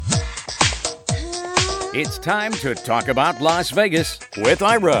It's time to talk about Las Vegas with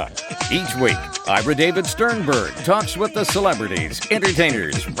Ira. Each week, Ira David Sternberg talks with the celebrities,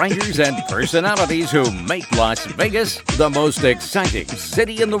 entertainers, writers, and personalities who make Las Vegas the most exciting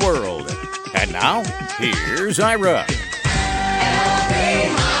city in the world. And now, here's Ira.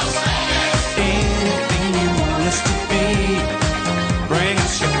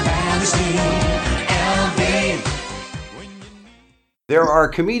 There are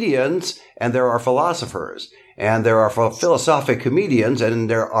comedians and there are philosophers, and there are philosophic comedians and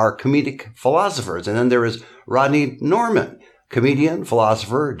there are comedic philosophers. And then there is Rodney Norman, comedian,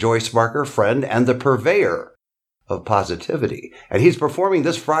 philosopher, joy sparker, friend, and the purveyor of positivity. And he's performing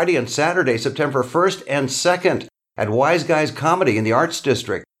this Friday and Saturday, September 1st and 2nd at Wise Guys Comedy in the Arts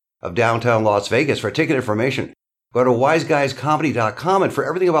District of downtown Las Vegas. For ticket information, go to wiseguyscomedy.com. And for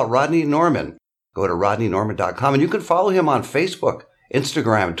everything about Rodney Norman, go to rodneynorman.com. And you can follow him on Facebook,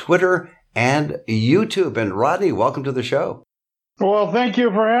 Instagram, Twitter, and YouTube. And Rodney, welcome to the show. Well, thank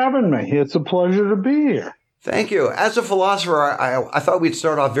you for having me. It's a pleasure to be here. Thank you. As a philosopher, I thought we'd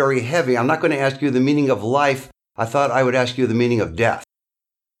start off very heavy. I'm not going to ask you the meaning of life. I thought I would ask you the meaning of death.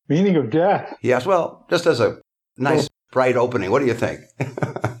 Meaning of death? Yes, well, just as a nice, bright opening. What do you think?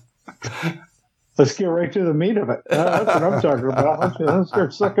 Let's get right to the meat of it. That's what I'm talking about. Let's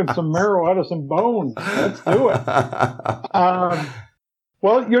start sucking some marrow out of some bones. Let's do it.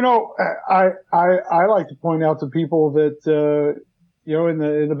 Well, you know, I like to point out to people that, you know, in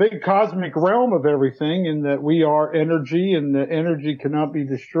the big cosmic realm of everything, in that we are energy and that energy cannot be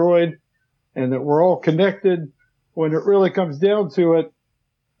destroyed and that we're all connected. When it really comes down to it,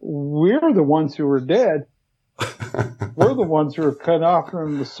 we're the ones who are dead. We're the ones who are cut off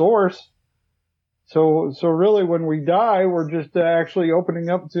from the source. So really when we die, we're just actually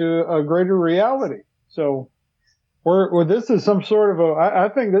opening up to a greater reality. So this is some sort of I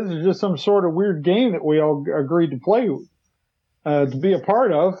think this is just some sort of weird game that we all agreed to play, to be a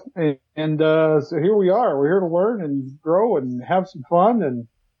part of. And so here we are. We're here to learn and grow and have some fun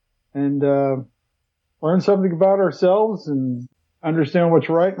and learn something about ourselves and understand what's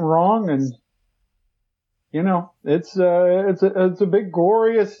right and wrong. And, you know, it's a big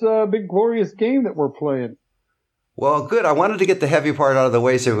glorious game that we're playing. Well, good. I wanted to get the heavy part out of the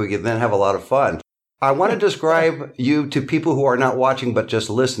way so we could then have a lot of fun. I want to describe you to people who are not watching but just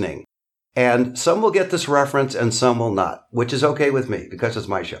listening. And some will get this reference and some will not, which is okay with me because it's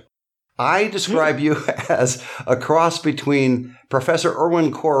my show. I describe you as a cross between Professor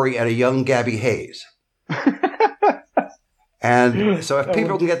Irwin Corey and a young Gabby Hayes. And so if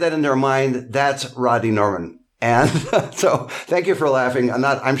people can get that in their mind, that's Rodney Norman. And so thank you for laughing.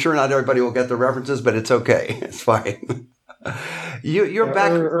 I'm sure not everybody will get the references, but it's okay. It's fine. You're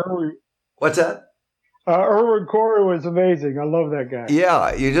back. What's that? Irwin Corey was amazing. I love that guy.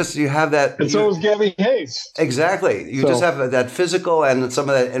 Yeah, you have that. And so was Gabby Hayes. Exactly. You just have that physical and some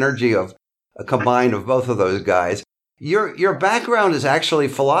of that energy of a combined of both of those guys. Your background is actually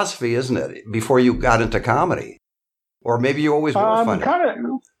philosophy, isn't it? Before you got into comedy, or maybe you always were funny.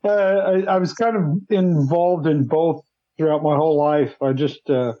 I was kind of involved in both throughout my whole life.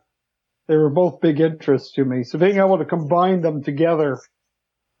 They were both big interests to me. So being able to combine them together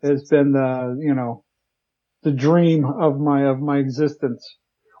has been, the dream of my existence.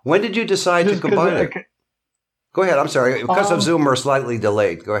 When did you decide to combine it? Go ahead. I'm sorry. Because of Zoom, we're slightly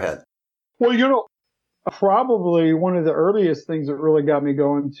delayed. Go ahead. Well, probably one of the earliest things that really got me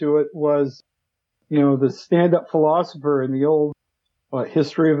going to it was, the stand-up philosopher in the old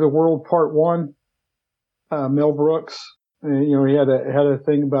History of the World Part 1, Mel Brooks. He had a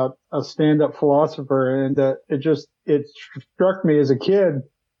thing about a stand-up philosopher, and it struck me as a kid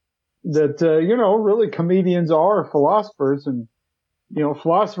that, really comedians are philosophers. And,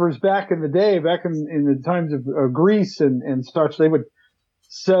 philosophers back in the day, back in the times of Greece and such, they would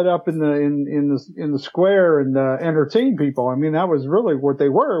set up in the square and entertain people. I mean, that was really what they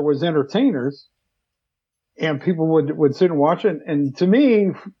were, was entertainers. And people would sit and watch it. And to me,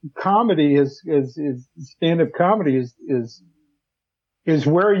 comedy is stand-up comedy is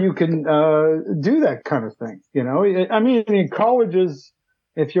where you can do that kind of thing. I mean, in colleges,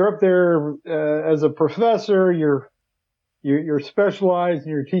 if you're up there as a professor, you're specialized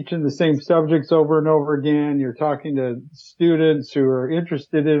and you're teaching the same subjects over and over again. You're talking to students who are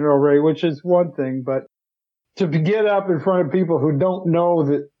interested in it already, which is one thing. But to get up in front of people who don't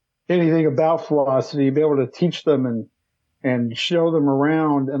know anything about philosophy, be able to teach them and show them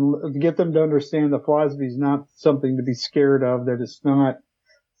around and get them to understand that philosophy is not something to be scared of, that it's not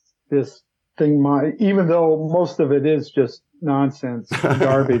this thing, even though most of it is just nonsense,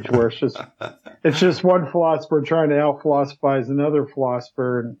 garbage, where it's just one philosopher trying to out-philosophize another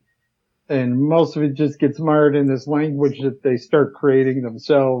philosopher. and most of it just gets mired in this language that they start creating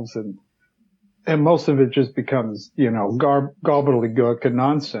themselves, and most of it just becomes, gobbledygook and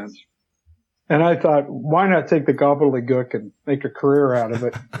nonsense. And I thought, why not take the gobbledygook and make a career out of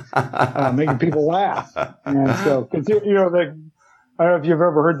it, making people laugh? And so, cause I don't know if you've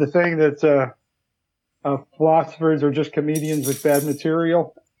ever heard the thing that, philosophers are just comedians with bad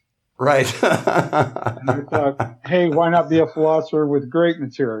material. Right. And I thought, hey, why not be a philosopher with great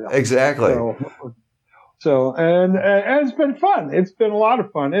material? Exactly. And it's been fun. It's been a lot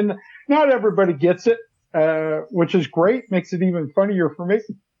of fun. And not everybody gets it, which is great. Makes it even funnier for me.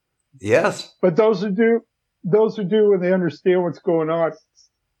 Yes. But those who do, and they understand what's going on,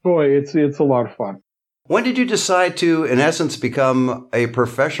 boy, it's a lot of fun. When did you decide to, in essence, become a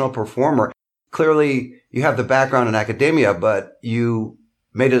professional performer? Clearly, you have the background in academia, but you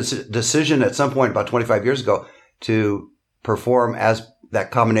made a decision at some point about 25 years ago to perform as that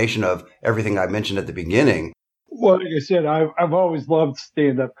combination of everything I mentioned at the beginning. Well, like I said, I've always loved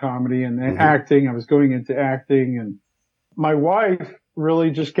stand-up comedy and acting. I was going into acting, and my wife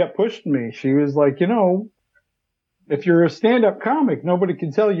really just kept pushing me. She was like, if you're a stand-up comic, nobody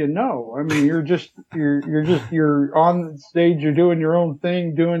can tell you no. I mean, you're on stage, you're doing your own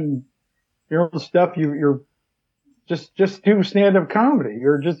thing, doing your own stuff. You're just do stand-up comedy.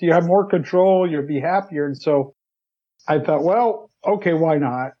 You have more control. You'll be happier. And so I thought, well, okay, why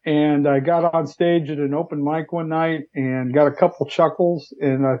not? And I got on stage at an open mic one night and got a couple chuckles.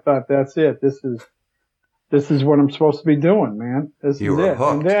 And I thought, that's it. This is what I'm supposed to be doing, man. This you is were it.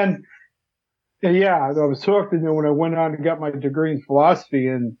 hooked. And then, I was hooked. And then when I went on and got my degree in philosophy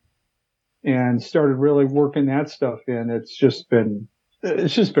and started really working that stuff in, it's just been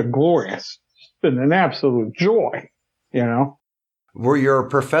glorious. It's been an absolute joy, Were your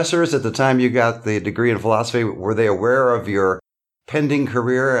professors at the time you got the degree in philosophy, were they aware of your pending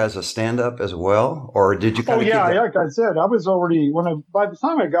career as a stand-up as well? Or did you kind of like I said, I was already, by the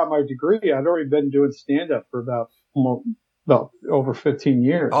time I got my degree, I'd already been doing stand-up for about over 15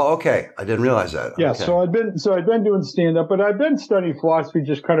 years. Oh, okay. I didn't realize that. Yeah. Okay. So I'd been doing stand-up, but I'd been studying philosophy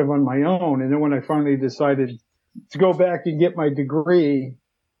just kind of on my own. And then when I finally decided to go back and get my degree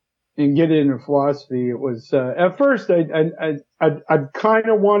and get into philosophy, it was, at first I kind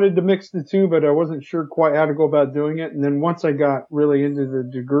of wanted to mix the two, but I wasn't sure quite how to go about doing it. And then once I got really into the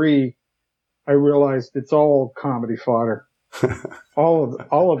degree, I realized it's all comedy fodder.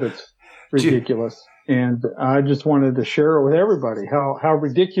 all of it's ridiculous. And I just wanted to share it with everybody, how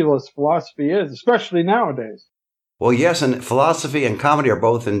ridiculous philosophy is, especially nowadays. Well, yes, and philosophy and comedy are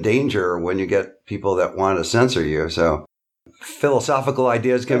both in danger when you get people that want to censor you. So philosophical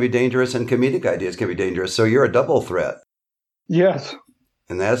ideas can be dangerous and comedic ideas can be dangerous. So you're a double threat. Yes.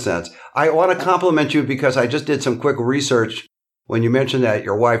 In that sense. I want to compliment you because I just did some quick research when you mentioned that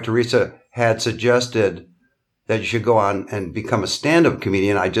your wife, Teresa, had suggested that you should go on and become a stand-up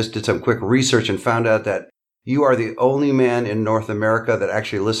comedian. I just did some quick research and found out that you are the only man in North America that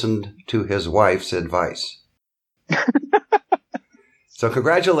actually listened to his wife's advice. So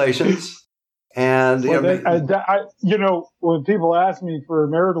congratulations. And when people ask me for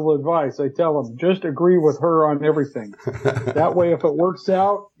marital advice, I tell them just agree with her on everything. That way, if it works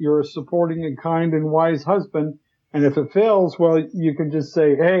out, you're a supporting and kind and wise husband. And if it fails, well, you can just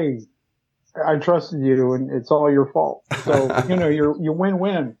say, "Hey, I trusted you, and it's all your fault." So you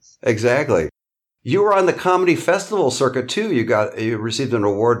win-win. Exactly. You were on the comedy festival circuit too. You received an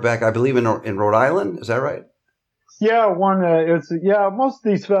award back, I believe, in Rhode Island. Is that right? Yeah, most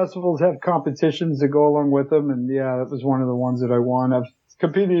of these festivals have competitions that go along with them, and that was one of the ones that I won. I've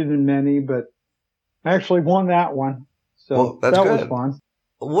competed in many, but I actually won that one. So that's that good. was fun.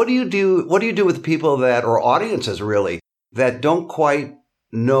 What do you do with people or audiences really, that don't quite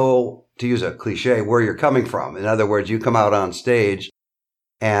know, to use a cliche, where you're coming from? In other words, you come out on stage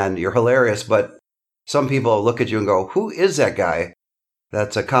and you're hilarious, but some people look at you and go, who is that guy?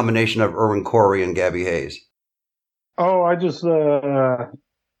 That's a combination of Irwin Corey and Gabby Hayes. Oh, I just,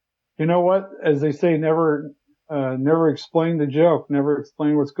 you know what? As they say, never explain the joke. Never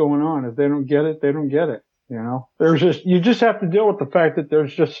explain what's going on. If they don't get it, they don't get it. You just have to deal with the fact that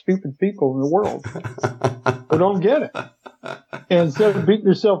there's just stupid people in the world who don't get it. And instead of beating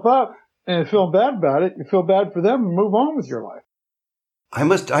yourself up and feeling bad about it, you feel bad for them and move on with your life. I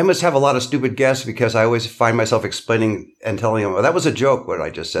must have a lot of stupid guests because I always find myself explaining and telling them, well, that was a joke, what I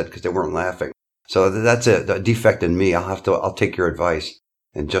just said, because they weren't laughing. So that's a defect in me. I'll take your advice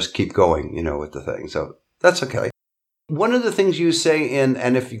and just keep going, with the thing. So that's okay. One of the things you say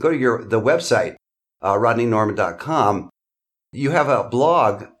and if you go to the website, rodneynorman.com, you have a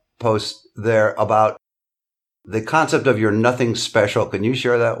blog post there about the concept of you're nothing special. Can you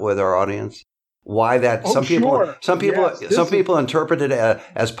share that with our audience? Why that? Oh, Some people interpret it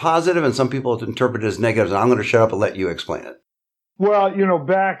as positive, and some people interpret it as negative. And I'm going to shut up and let you explain it. Well,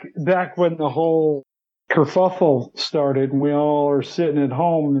 back when the whole kerfuffle started, and we all are sitting at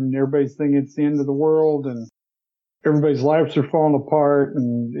home, and everybody's thinking it's the end of the world, and everybody's lives are falling apart,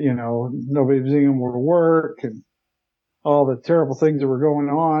 and nobody's being able to work, and all the terrible things that were going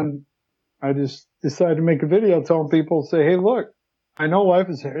on. I just decided to make a video telling people, say, hey, look, I know life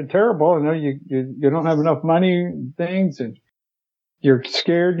is terrible. I know you don't have enough money and things, and you're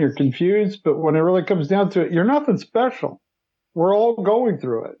scared and you're confused. But when it really comes down to it, you're nothing special. We're all going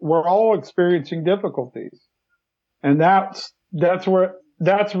through it. We're all experiencing difficulties. And that's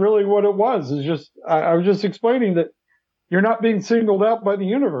really what it was. Is just, I was just explaining that you're not being singled out by the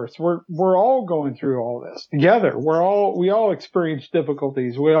universe. We're all going through all this together. We all experience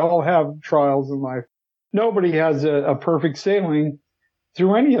difficulties. We all have trials in life. Nobody has a perfect sailing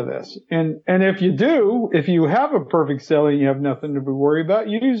through any of this. And if you have a perfect sailing, you have nothing to be worried about.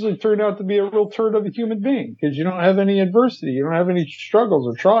 You usually turn out to be a real turd of a human being because you don't have any adversity. You don't have any struggles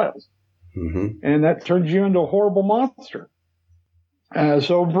or trials. Mm-hmm. And that turns you into a horrible monster.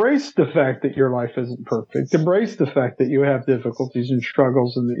 So embrace the fact that your life isn't perfect. Embrace the fact that you have difficulties and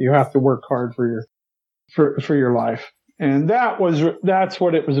struggles and that you have to work hard for your life. And that's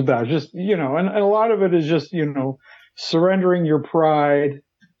what it was about. Just, and a lot of it is just, surrendering your pride,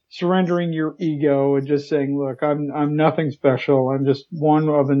 surrendering your ego, and just saying, look, I'm nothing special. I'm just one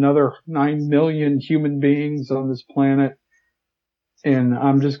of another 9 million human beings on this planet. And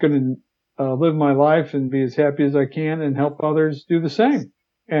I'm just going to live my life and be as happy as I can and help others do the same.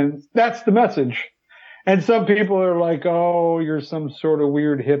 And that's the message. And some people are like, oh, you're some sort of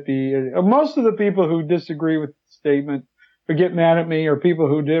weird hippie. Most of the people who disagree with the statement or get mad at me are people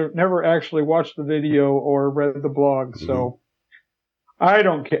who never actually watched the video or read the blog. Mm-hmm. So I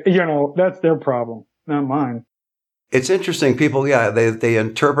don't care. That's their problem, not mine. It's interesting. People, they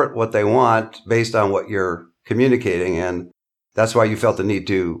interpret what they want based on what you're communicating. And that's why you felt the need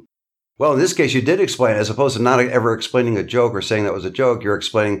to. Well, in this case, you did explain, as opposed to not ever explaining a joke or saying that was a joke. You're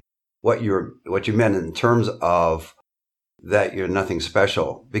explaining what you meant in terms of that you're nothing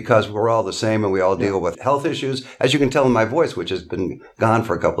special, because we're all the same and we all deal with health issues, as you can tell in my voice, which has been gone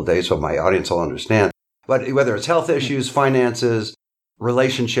for a couple of days, so my audience will understand. But whether it's health issues, finances,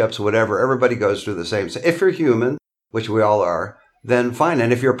 relationships, whatever, everybody goes through the same. So if you're human, which we all are, then fine.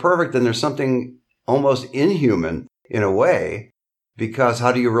 And if you're perfect, then there's something almost inhuman in a way. Because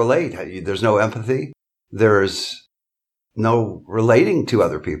how do you relate? There's no empathy. There's no relating to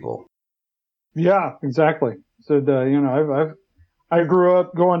other people. Yeah, exactly. So, I grew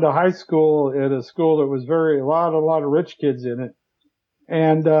up going to high school at a school that was a lot of rich kids in it.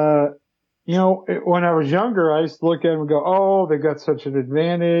 And, when I was younger, I used to look at them and go, oh, they got such an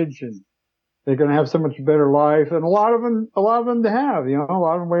advantage and they're going to have so much better life. And a lot of them have, a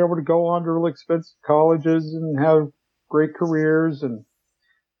lot of them were able to go on to really expensive colleges and have great careers and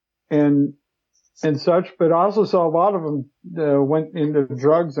such, but I also saw a lot of them went into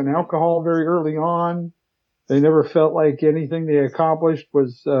drugs and alcohol very early on. They never felt like anything they accomplished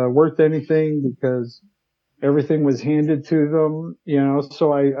was worth anything because everything was handed to them,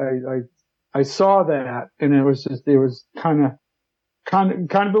 So I saw that, and it was kind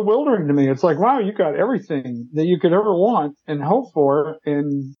of bewildering to me. It's like, wow, you got everything that you could ever want and hope for,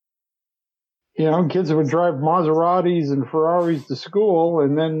 and kids that would drive Maseratis and Ferraris to school,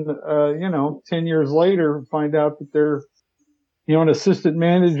 and then, 10 years later, find out that they're, an assistant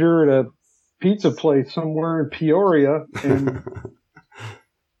manager at a pizza place somewhere in Peoria, and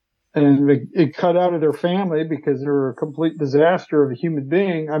it cut out of their family because they were a complete disaster of a human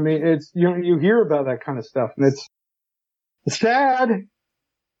being. I mean, it's, you hear about that kind of stuff, and it's sad,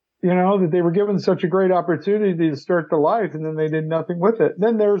 that they were given such a great opportunity to start their life, and then they did nothing with it.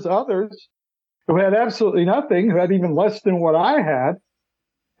 Then there's others who had absolutely nothing, who had even less than what I had,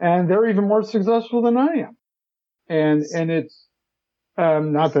 and they're even more successful than I am. And it's,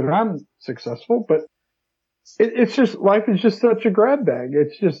 not that I'm successful, but it's just, life is just such a grab bag.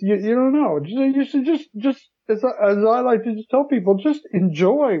 It's just, you don't know. You should just, as I like to just tell people, just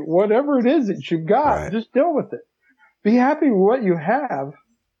enjoy whatever it is that you've got. Right. Just deal with it. Be happy with what you have.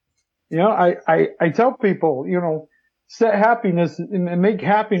 I tell people, set happiness and make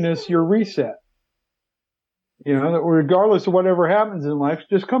happiness your reset. That regardless of whatever happens in life,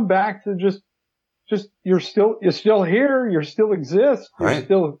 just come back to just you're still here, you still exist, right.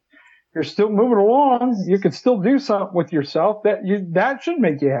 You're still moving along. You can still do something with yourself that should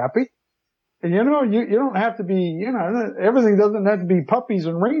make you happy. And you don't have to be, everything doesn't have to be puppies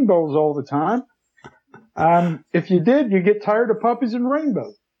and rainbows all the time. If you did, you get tired of puppies and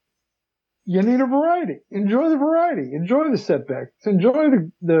rainbows. You need a variety. Enjoy the variety. Enjoy the setbacks. Enjoy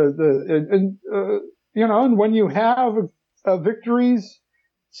and when you have victories,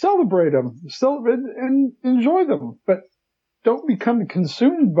 celebrate them. And enjoy them. But don't become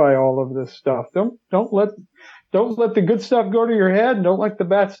consumed by all of this stuff. Don't let the good stuff go to your head, and don't let the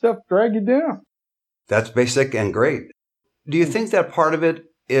bad stuff drag you down. That's basic and great. Do you think that part of it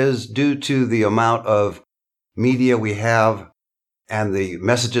is due to the amount of media we have and the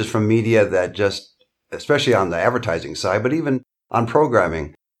messages from media that just, especially on the advertising side, but even on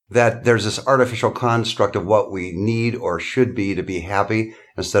programming, that there's this artificial construct of what we need or should be to be happy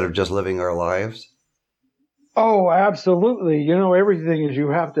instead of just living our lives? Oh, absolutely. Everything is you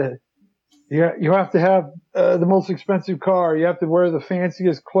have to have the most expensive car. You have to wear the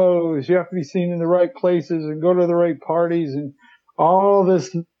fanciest clothes. You have to be seen in the right places and go to the right parties and all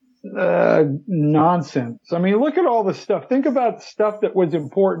this nonsense. I mean, look at all this stuff. Think about stuff that was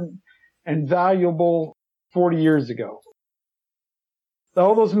important and valuable 40 years ago.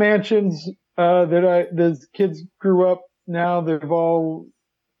 All those mansions that the kids grew up now,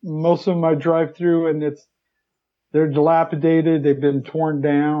 most of them I drive through, and they're dilapidated. They've been torn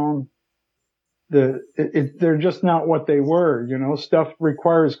down. They're just not what they were. Stuff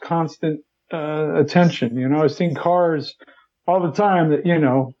requires constant attention. I've seen cars all the time that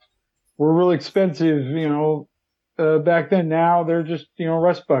were really expensive. Back then. Now they're just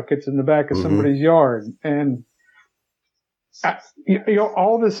rust buckets in the back of somebody's yard, and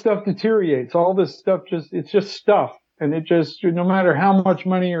all this stuff deteriorates. All this stuff it's just stuff. And it just, no matter how much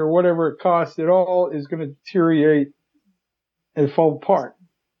money or whatever it costs, it all is going to deteriorate and fall apart.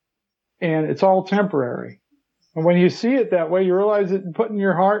 And it's all temporary. And when you see it that way, you realize that putting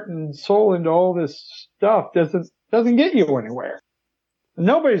your heart and soul into all this stuff doesn't get you anywhere. And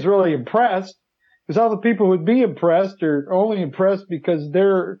nobody's really impressed, because all the people who would be impressed are only impressed because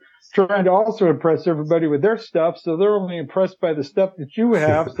they're trying to also impress everybody with their stuff. So they're only impressed by the stuff that you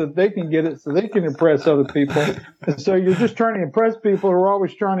have so that they can get it, so they can impress other people. And so you're just trying to impress people who are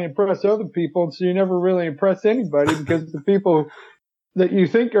always trying to impress other people. And so you never really impress anybody, because the people that you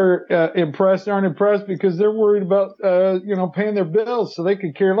think are impressed aren't impressed because they're worried about, paying their bills, so they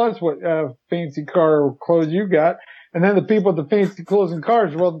could care less what fancy car or clothes you got. And then the people with the fancy clothes and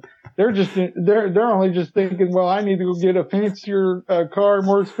cars, well, they're only just thinking, well, I need to go get a fancier car,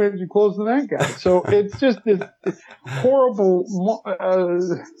 more expensive clothes than that guy. So it's just this horrible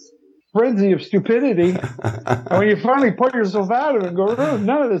frenzy of stupidity. And when you finally put yourself out of it and go, oh,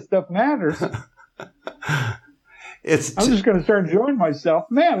 none of this stuff matters. I'm just going to start enjoying myself.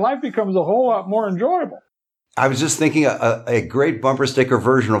 Man, life becomes a whole lot more enjoyable. I was just thinking a great bumper sticker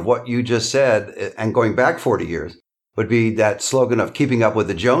version of what you just said, and going back 40 years, would be that slogan of keeping up with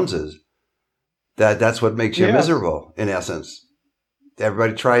the Joneses. That's what makes you miserable, in essence.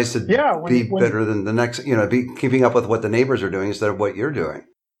 Everybody tries to be better than the next, be keeping up with what the neighbors are doing instead of what you're doing.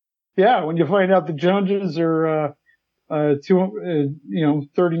 Yeah, when you find out the Joneses are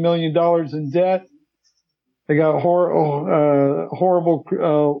 $30 million in debt, they got horrible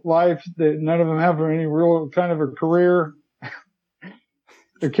life that none of them have any real kind of a career.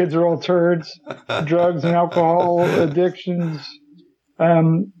 Their kids are all turds, drugs and alcohol addictions.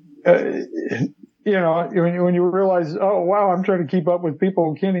 When you realize, oh wow, I'm trying to keep up with people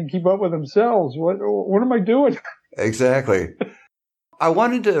who can't even keep up with themselves. What am I doing? Exactly. I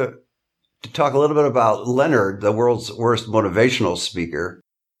wanted to talk a little bit about Leonard, the world's worst motivational speaker.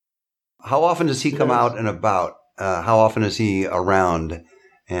 How often does he come out and about? How often is he around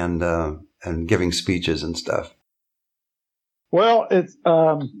and giving speeches and stuff? Well, it's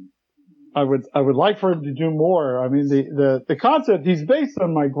I would like for him to do more. I mean, the concept, he's based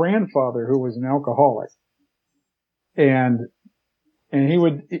on my grandfather, who was an alcoholic, and he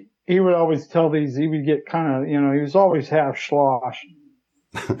would always tell these. He would get kind of, he was always half sloshed,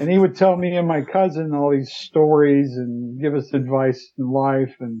 and he would tell me and my cousin all these stories and give us advice in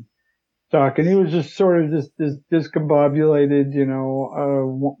life and talk. And he was just sort of just discombobulated,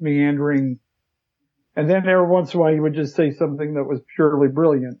 meandering. And then every once in a while he would just say something that was purely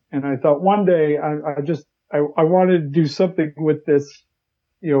brilliant. And I thought one day I wanted to do something with this,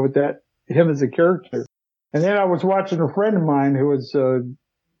 with him as a character. And then I was watching a friend of mine who was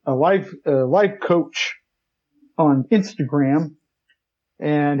a life coach on Instagram.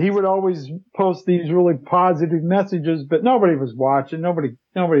 And he would always post these really positive messages, but nobody was watching. Nobody's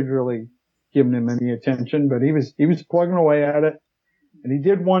really giving him any attention, but he was plugging away at it. And he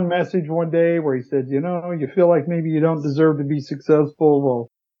did one message one day where he said, you feel like maybe you don't deserve to be successful. Well,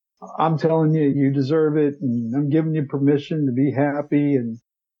 I'm telling you, you deserve it. And I'm giving you permission to be happy. And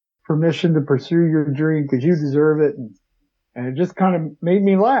permission to pursue your dream because you deserve it. And it just kind of made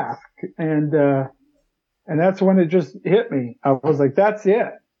me laugh. And that's when it just hit me. I was like, that's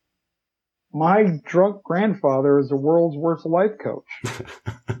it. My drunk grandfather is the world's worst life coach.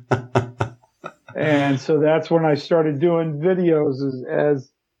 And so that's when I started doing videos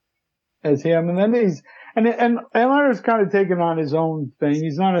as him. And then and Ira's kind of taken on his own thing.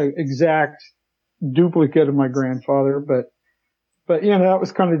 He's not an exact duplicate of my grandfather, but that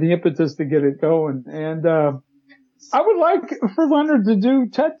was kind of the impetus to get it going. And, I would like for Leonard to do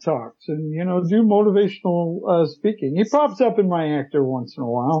TED Talks and, do motivational, speaking. He pops up in my act every once in a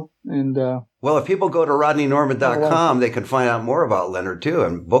while. And, well, if people go to rodneynorman.com, they can find out more about Leonard too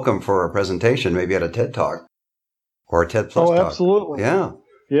and book him for a presentation, maybe at a TED Talk or a TED Plus Talk. Oh, absolutely. Yeah.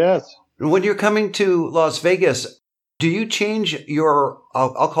 Yes. When you're coming to Las Vegas, do you change your,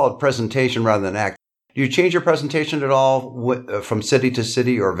 I'll call it presentation rather than act. Do you change your presentation at all from city to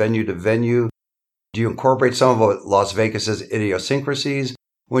city or venue to venue? Do you incorporate some of Las Vegas's idiosyncrasies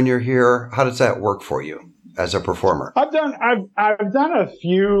when you're here? How does that work for you as a performer? I've done a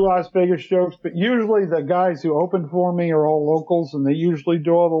few Las Vegas jokes, but usually the guys who open for me are all locals, and they usually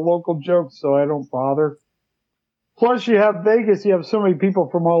do all the local jokes, so I don't bother. Plus, you have Vegas, you have so many people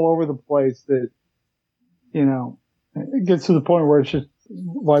from all over the place that, it gets to the point where it's just,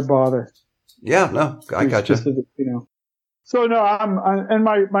 why bother? Yeah, no, I got you. So no, and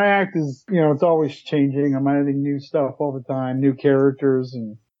my act is, it's always changing. I'm adding new stuff all the time, new characters,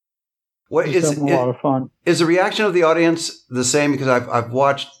 and it's a lot of fun. Is the reaction of the audience the same? Because I've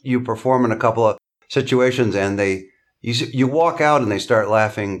watched you perform in a couple of situations, and you walk out and they start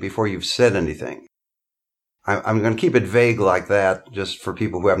laughing before you've said anything. I'm going to keep it vague like that, just for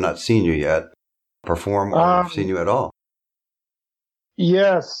people who have not seen you yet perform or seen you at all.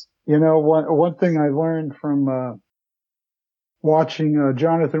 Yes, one thing I learned from watching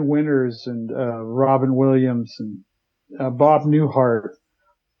Jonathan Winters and Robin Williams and Bob Newhart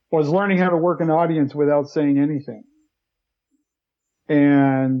was learning how to work an audience without saying anything.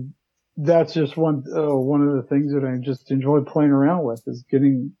 And that's just one of the things that I just enjoy playing around with is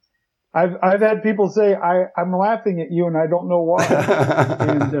getting. I've had people say I'm laughing at you and I don't know why,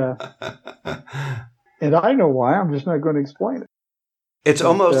 and I know why. I'm just not going to explain it. It's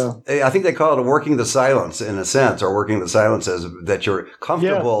almost, I think they call it working the silence in a sense, or working the silence as that you're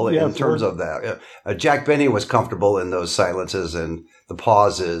comfortable in terms of that. Jack Benny was comfortable in those silences and the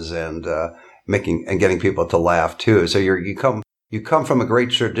pauses and getting people to laugh too. So you come from a great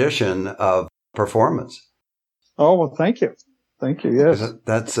tradition of performance. Oh, well, thank you. Thank you. Yes.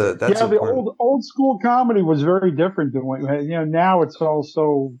 That's important. The old school comedy was very different than what, now it's all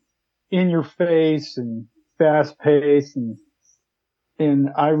so in your face and fast paced and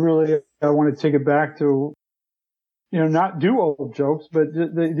I want to take it back to, not do old jokes, but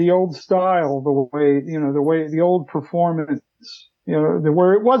the old style, the old performance,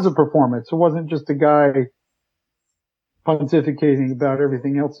 where it was a performance. It wasn't just a guy pontificating about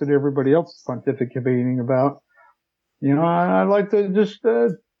everything else that everybody else is pontificating about. I like to just,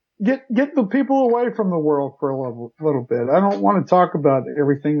 get the people away from the world for a little bit. I don't want to talk about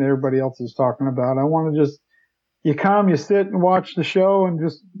everything that everybody else is talking about. I want to just, you come, you sit and watch the show and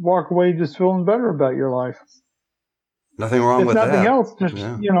just walk away just feeling better about your life. Nothing wrong with that. If nothing else, just,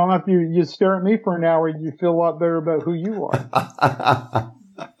 after you stare at me for an hour, you feel a lot better about who you are.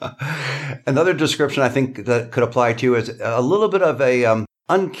 Another description I think that could apply to you is a little bit of a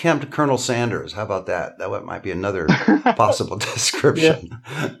unkempt Colonel Sanders. How about that? That might be another possible description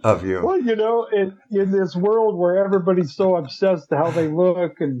of you. Well, in this world where everybody's so obsessed how they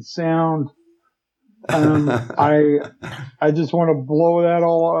look and sound, I just want to blow that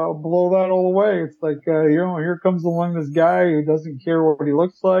all away. It's like, here comes along this guy who doesn't care what he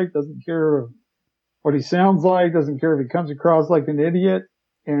looks like, doesn't care what he sounds like, doesn't care if he comes across like an idiot,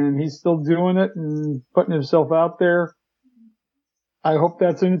 and he's still doing it and putting himself out there. I hope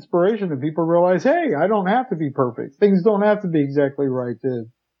that's an inspiration that people realize, hey, I don't have to be perfect. Things don't have to be exactly right to,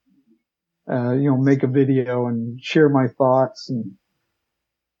 make a video and share my thoughts and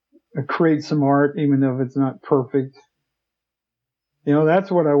create some art, even if it's not perfect.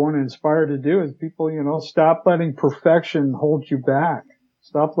 That's what I want to inspire to do is people, stop letting perfection hold you back.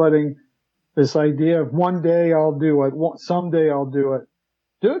 Stop letting this idea of one day I'll do it, someday I'll do it.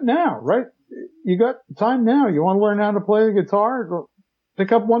 Do it now, right? You got time now. You want to learn how to play the guitar? Go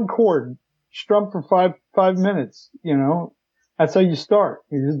pick up one chord, strum for five minutes. That's how you start.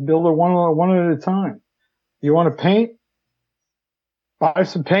 You just build it one at a time. You want to paint? Buy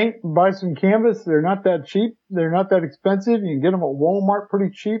some paint, buy some canvas. They're not that cheap. They're not that expensive. You can get them at Walmart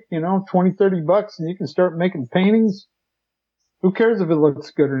pretty cheap, $20, $30, and you can start making paintings. Who cares if it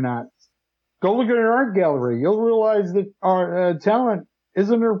looks good or not? Go look at an art gallery. You'll realize that our talent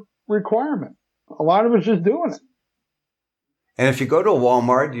isn't a requirement. A lot of us just doing it. And if you go to a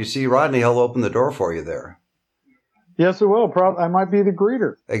Walmart, you see Rodney, he'll open the door for you there. Yes, it will. I might be the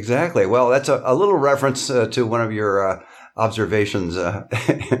greeter. Exactly. Well, that's a little reference to one of your observations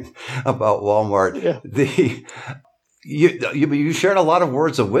about Walmart. Yeah. You shared a lot of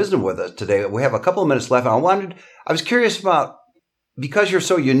words of wisdom with us today. We have a couple of minutes left. I was curious about, because you're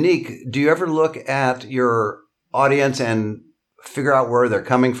so unique, do you ever look at your audience and figure out where they're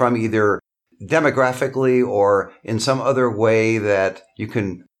coming from, either demographically or in some other way that you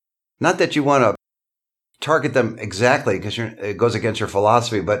can, not that you want to target them exactly because it goes against your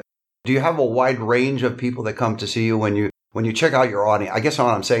philosophy, but do you have a wide range of people that come to see you when you check out your audience? I guess what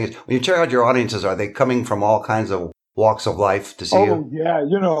I'm saying is, when you check out your audiences, are they coming from all kinds of walks of life to see you? Oh, yeah.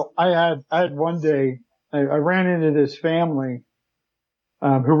 I had one day, I ran into this family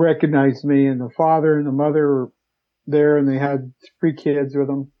who recognized me, and the father and the mother were there, and they had 3 kids with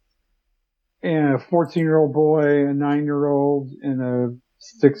them, and a 14-year-old boy, a 9-year-old, and a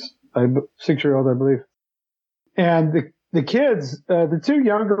 6-year-old, I believe. And the kids, the 2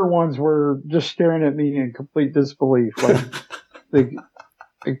 younger ones were just staring at me in complete disbelief. Like, the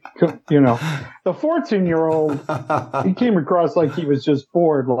 14-year-old, he came across like he was just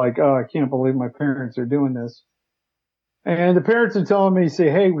bored, like, oh, I can't believe my parents are doing this. And the parents are telling me,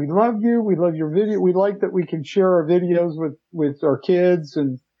 say, hey, we love you. We love your video. We like that we can share our videos with our kids,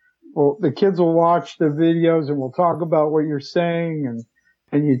 and the kids will watch the videos and we'll talk about what you're saying,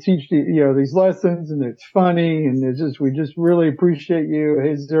 and you teach these lessons, and it's funny, and we just really appreciate you.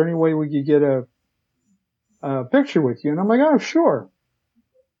 Hey, is there any way we could get a picture with you? And I'm like, oh, sure.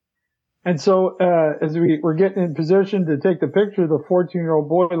 And so, as we're getting in position to take the picture, the 14-year-old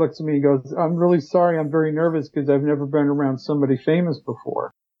boy looks at me and goes, I'm really sorry. I'm very nervous because I've never been around somebody famous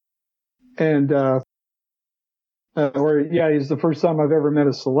before. And, it's the first time I've ever met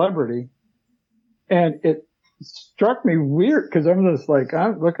a celebrity. And it struck me weird because I'm just like,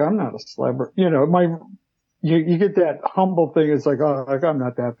 I'm not a celebrity. You get that humble thing. It's like, oh, I'm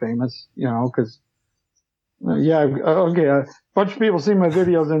not that famous, because a bunch of people see my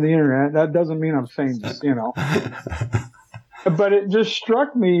videos on the internet. That doesn't mean I'm famous, But it just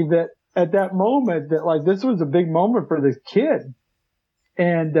struck me that at that moment that, like, this was a big moment for this kid.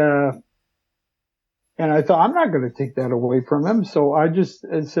 And I thought, I'm not going to take that away from him. So I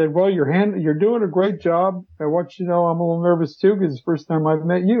said, well, you're doing a great job. I want you to know I'm a little nervous too, because it's the first time I've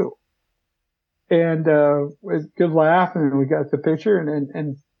met you. And, good laugh, and we got the picture,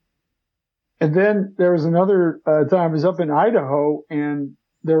 and then there was another time I was up in Idaho, and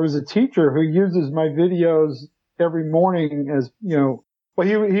there was a teacher who uses my videos every morning as, he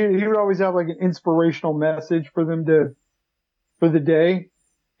would always have like an inspirational message for them for the day.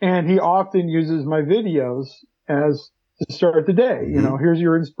 And he often uses my videos as to start the day. Here's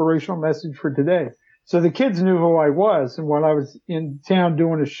your inspirational message for today. So the kids knew who I was. And when I was in town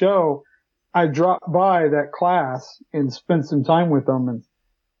doing a show, I dropped by that class and spent some time with them,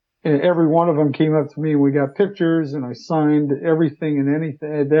 and every one of them came up to me, and we got pictures, and I signed everything and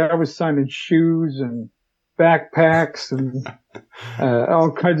anything. I was signing shoes and backpacks and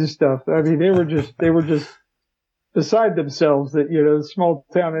all kinds of stuff. I mean, they were just beside themselves that, the small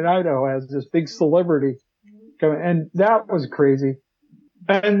town in Idaho has this big celebrity coming, and that was crazy.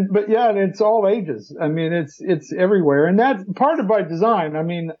 And it's all ages. I mean, it's everywhere, and that's part of by design. I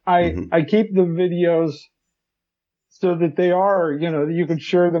mean, I keep the videos so that they are, that you can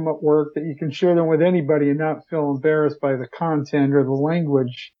share them at work, that you can share them with anybody and not feel embarrassed by the content or the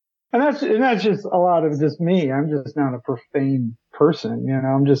language. And that's just a lot of just me. I'm just not a profane person,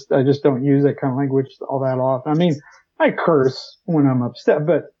 I just don't use that kind of language all that often. I mean, I curse when I'm upset,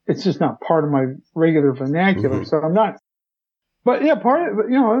 but it's just not part of my regular vernacular. Mm-hmm. So I'm not, but yeah, part of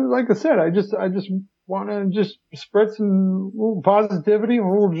it, like I said, I just want to just spread some little positivity and a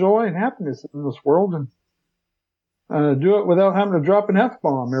little joy and happiness in this world, and do it without having to drop an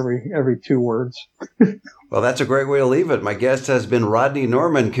F-bomb every 2 words. Well, that's a great way to leave it. My guest has been Rodney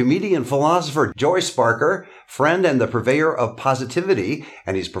Norman, comedian, philosopher, joy sparker, friend, and the purveyor of positivity.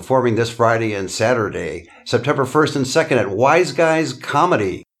 And he's performing this Friday and Saturday, September 1st and 2nd at Wise Guys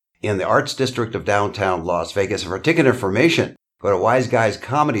Comedy in the Arts District of downtown Las Vegas. For ticket information, go to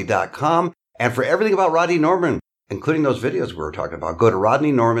wiseguyscomedy.com. And for everything about Rodney Norman, including those videos we were talking about, go to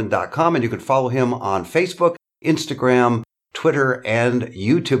rodneynorman.com, and you can follow him on Facebook, Instagram, Twitter, and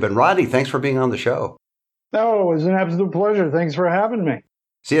YouTube. And Rodney, thanks for being on the show. Oh, it was an absolute pleasure. Thanks for having me.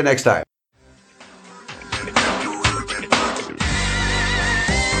 See you next time.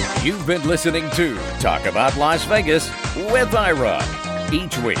 You've been listening to Talk About Las Vegas with Ira.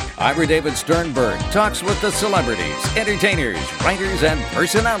 Each week, Ira David Sternberg talks with the celebrities, entertainers, writers, and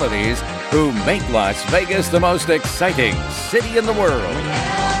personalities who make Las Vegas the most exciting city in the world.